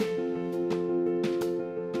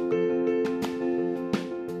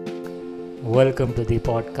Welcome to the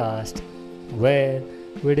podcast where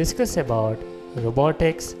we discuss about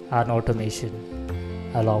robotics and automation.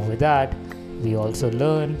 Along with that, we also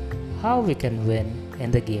learn how we can win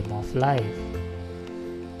in the game of life.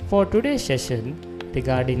 For today's session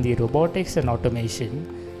regarding the robotics and automation,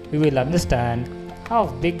 we will understand how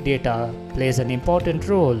big data plays an important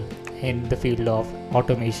role in the field of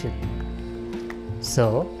automation.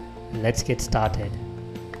 So, let's get started.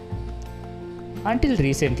 Until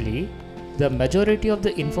recently, the majority of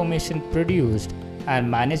the information produced and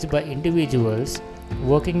managed by individuals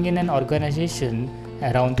working in an organization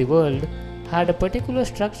around the world had a particular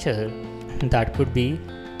structure that could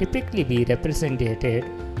typically be represented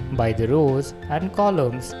by the rows and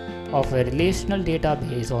columns of a relational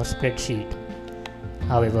database or spreadsheet.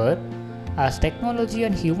 However, as technology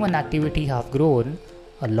and human activity have grown,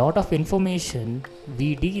 a lot of information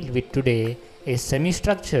we deal with today is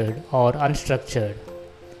semi-structured or unstructured.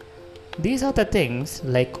 These are the things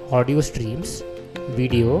like audio streams,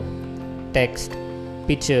 video, text,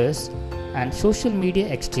 pictures, and social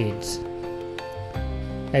media exchange.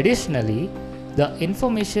 Additionally, the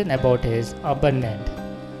information about is abundant.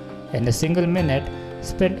 In a single minute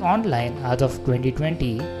spent online as of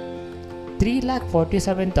 2020,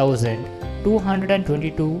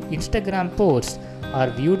 347,222 Instagram posts are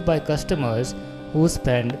viewed by customers who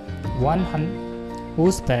spend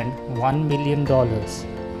 $1 million.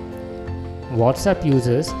 WhatsApp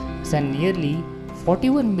users send nearly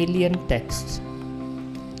 41 million texts.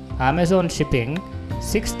 Amazon shipping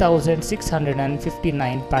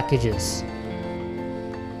 6,659 packages.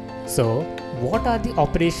 So, what are the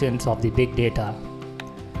operations of the big data?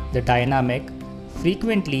 The dynamic,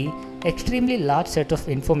 frequently extremely large set of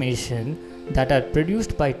information that are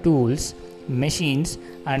produced by tools, machines,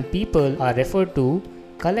 and people are referred to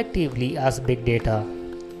collectively as big data.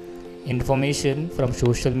 Information from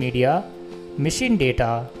social media, machine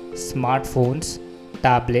data, smartphones,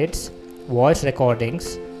 tablets, voice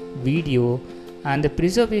recordings, video, and the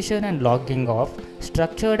preservation and logging of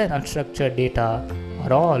structured and unstructured data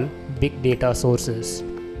are all big data sources.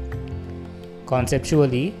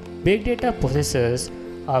 Conceptually, big data possesses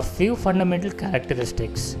a few fundamental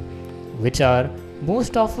characteristics, which are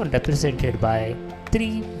most often represented by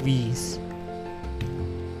 3 V's.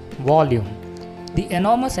 Volume: the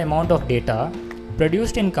enormous amount of data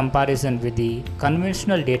produced in comparison with the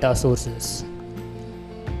conventional data sources.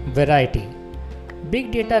 Variety: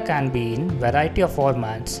 big data can be in variety of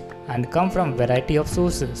formats and come from variety of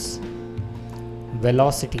sources.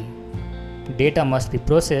 Velocity: data must be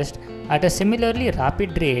processed at a similarly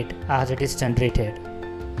rapid rate as it is generated.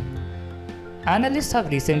 Analysts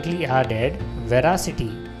have recently added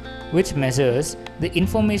veracity, which measures the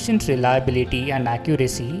information's reliability and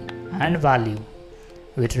accuracy, and value,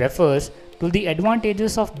 which refers to the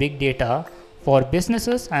advantages of big data for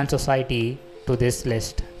businesses and society to this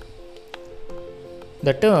list.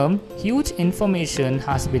 The term huge information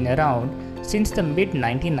has been around since the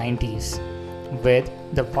mid-1990s, with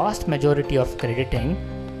the vast majority of crediting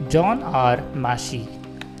John R. Massey,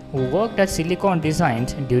 who worked at Silicon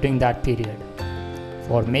Designs during that period,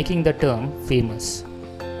 for making the term famous.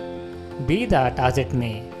 Be that as it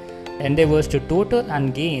may, endeavors to total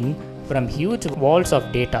and gain from huge walls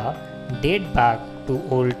of data date back to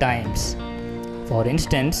old times. For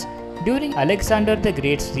instance, during Alexander the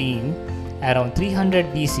Great's reign, around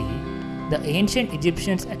 300 BC, the ancient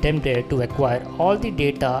Egyptians attempted to acquire all the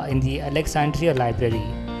data in the Alexandria library.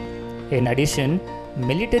 In addition,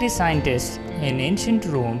 military scientists in ancient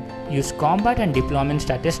Rome used combat and deployment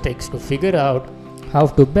statistics to figure out how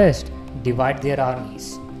to best divide their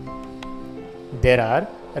armies. There are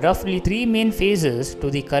roughly 3 main phases to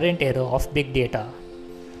the current era of big data.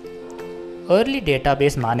 Early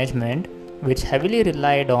database management, which heavily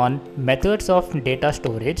relied on methods of data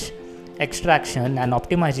storage, extraction, and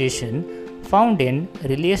optimization found in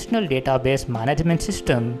Relational Database Management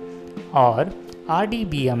System or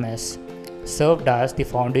RDBMS, served as the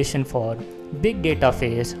foundation for Big Data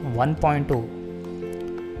Phase 1.0.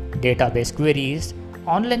 Database queries,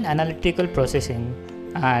 online analytical processing,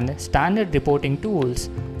 and standard reporting tools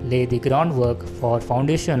lay the groundwork for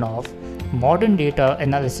foundation of modern data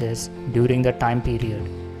analysis during the time period.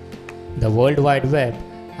 The World Wide Web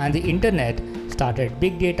and the Internet started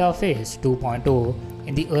Big Data Phase 2.0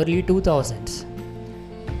 in the early 2000s.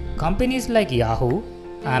 Companies like Yahoo,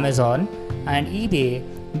 Amazon, and eBay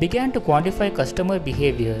began to quantify customer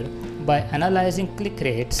behavior by analyzing click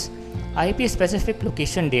rates, IP-specific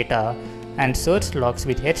location data, and search logs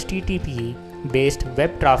with HTTP-based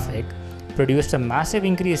web traffic, produced a massive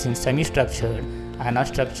increase in semi-structured and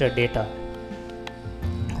unstructured data.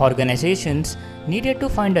 Organizations needed to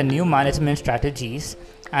find a new management strategies,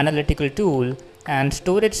 analytical tool, and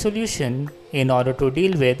storage solution in order to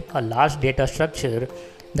deal with a large data structure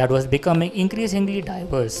that was becoming increasingly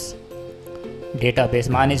diverse. Database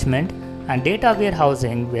management and data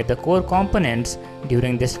warehousing were the core components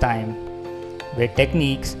during this time, with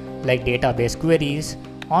techniques like database queries,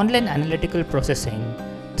 online analytical processing,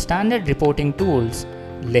 standard reporting tools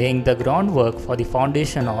laying the groundwork for the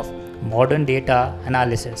foundation of modern data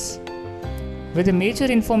analysis. With a major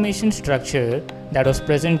information structure that was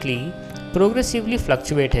presently progressively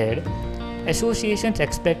fluctuated, associations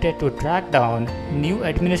expected to track down new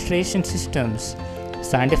administration systems,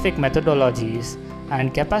 scientific methodologies,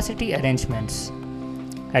 and capacity arrangements.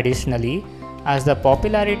 Additionally, as the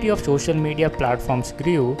popularity of social media platforms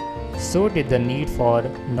grew, so did the need for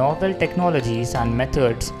novel technologies and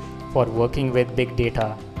methods for working with big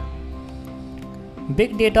data.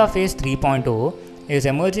 Big Data Phase 3.0 is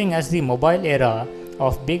emerging as the mobile era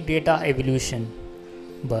of big data evolution,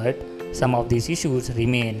 but some of these issues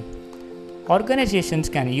remain. Organizations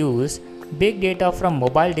can use big data from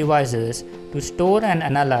mobile devices to store and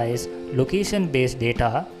analyze location-based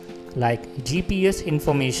data like GPS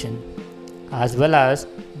information, as well as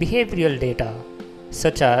behavioral data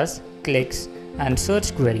such as clicks and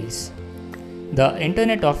search queries. The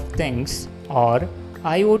Internet of Things or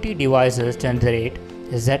IoT devices generate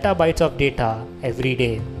zettabytes of data every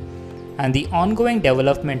day, and the ongoing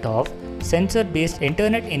development of sensor-based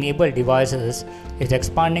internet-enabled devices is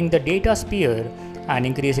expanding the data sphere and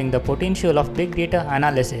increasing the potential of big data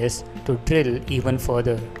analysis to drill even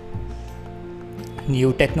further.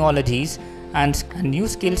 New technologies and new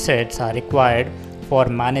skill sets are required for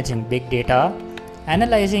managing big data,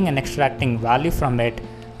 analyzing and extracting value from it,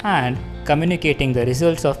 and communicating the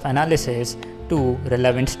results of analysis to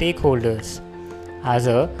relevant stakeholders. As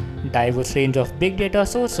a diverse range of big data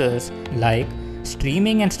sources like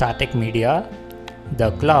streaming and static media,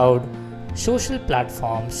 the cloud, social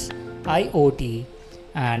platforms, IoT,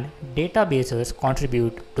 and databases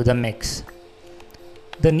contribute to the mix.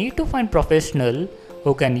 The need to find professionals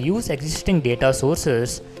who can use existing data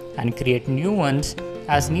sources and create new ones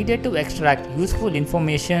as needed to extract useful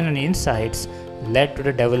information and insights led to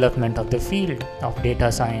the development of the field of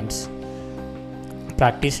data science.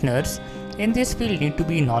 Practitioners in this field need to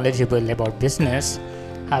be knowledgeable about business,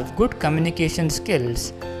 have good communication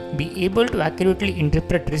skills, be able to accurately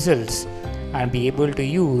interpret results, and be able to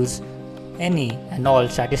use any and all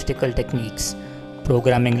statistical techniques,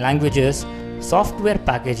 programming languages, software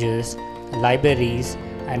packages, libraries,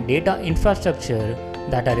 and data infrastructure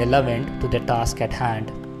that are relevant to the task at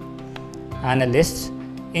hand. Analysts,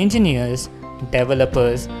 engineers,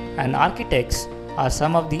 developers, and architects are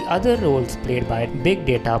some of the other roles played by big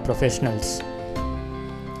data professionals.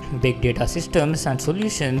 Big data systems and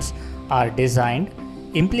solutions are designed,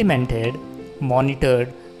 implemented,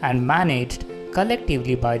 monitored, and managed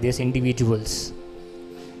collectively by these individuals.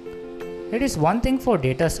 It is one thing for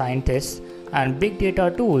data scientists and big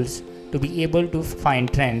data tools to be able to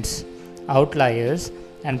find trends, outliers,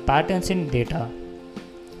 and patterns in data.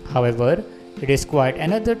 However, it is quite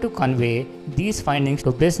another to convey these findings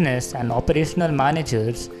to business and operational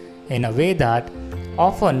managers in a way that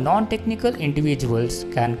often non-technical individuals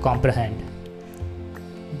can comprehend.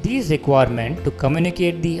 These requirements to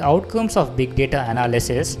communicate the outcomes of big data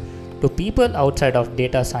analysis to people outside of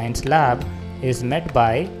data science lab is met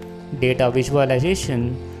by data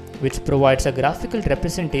visualization, which provides a graphical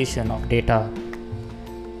representation of data.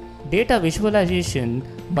 Data visualization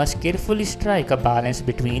must carefully strike a balance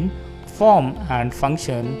between form and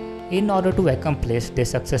function in order to accomplish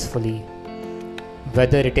this successfully.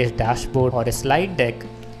 Whether it is dashboard or a slide deck,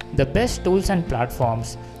 the best tools and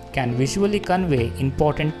platforms can visually convey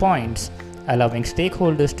important points, allowing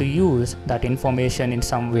stakeholders to use that information in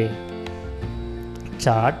some way.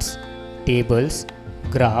 Charts, tables,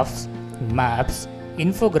 graphs, maps,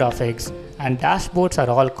 infographics, and dashboards are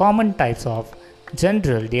all common types of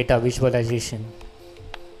general data visualization.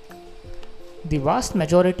 The vast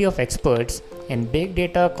majority of experts in big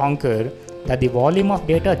data concur that the volume of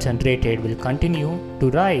data generated will continue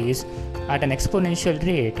to rise at an exponential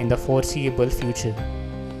rate in the foreseeable future.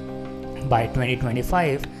 By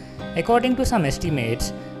 2025, according to some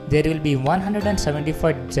estimates, there will be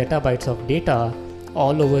 175 zettabytes of data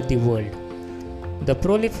all over the world. The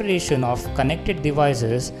proliferation of connected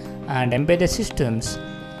devices and embedded systems,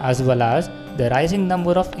 as well as the rising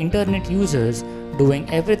number of internet users doing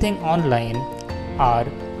everything online, are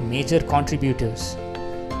major contributors.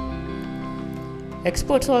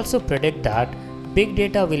 Experts also predict that big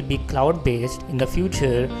data will be cloud-based in the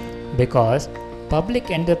future because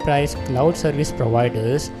public enterprise cloud service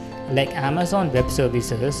providers like Amazon Web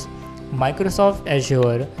Services, Microsoft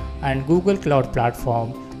Azure, and Google Cloud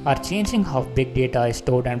Platform are changing how big data is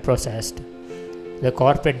stored and processed. The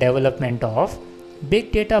corporate development of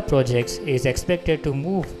big data projects is expected to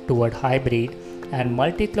move toward hybrid and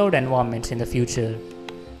multi-cloud environments in the future.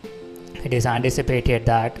 It is anticipated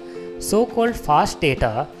that so-called fast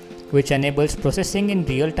data, which enables processing in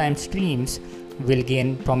real-time streams, will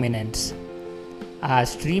gain prominence,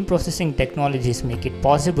 as stream processing technologies make it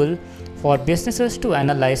possible for businesses to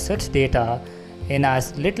analyze such data in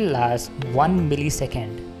as little as 1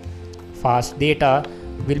 millisecond. Fast data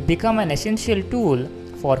will become an essential tool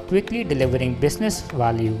for quickly delivering business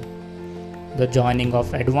value. The joining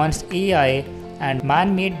of advanced AI and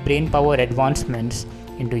man-made brainpower advancements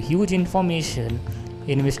into huge information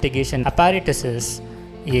investigation apparatuses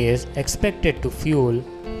is expected to fuel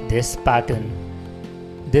this pattern.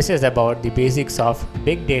 This is about the basics of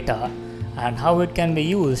big data and how it can be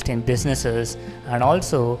used in businesses and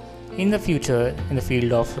also in the future in the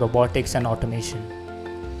field of robotics and automation.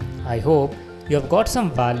 I hope you have got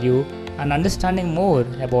some value and understanding more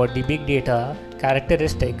about the big data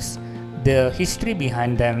characteristics, the history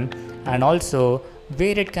behind them, and also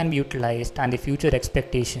where it can be utilized and the future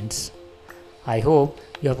expectations. I hope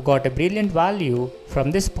you have got a brilliant value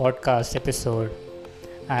from this podcast episode,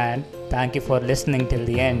 and thank you for listening till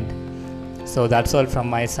the end. So that's all from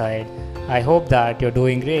my side. I hope that you're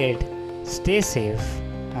doing great. Stay safe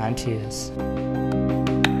and cheers.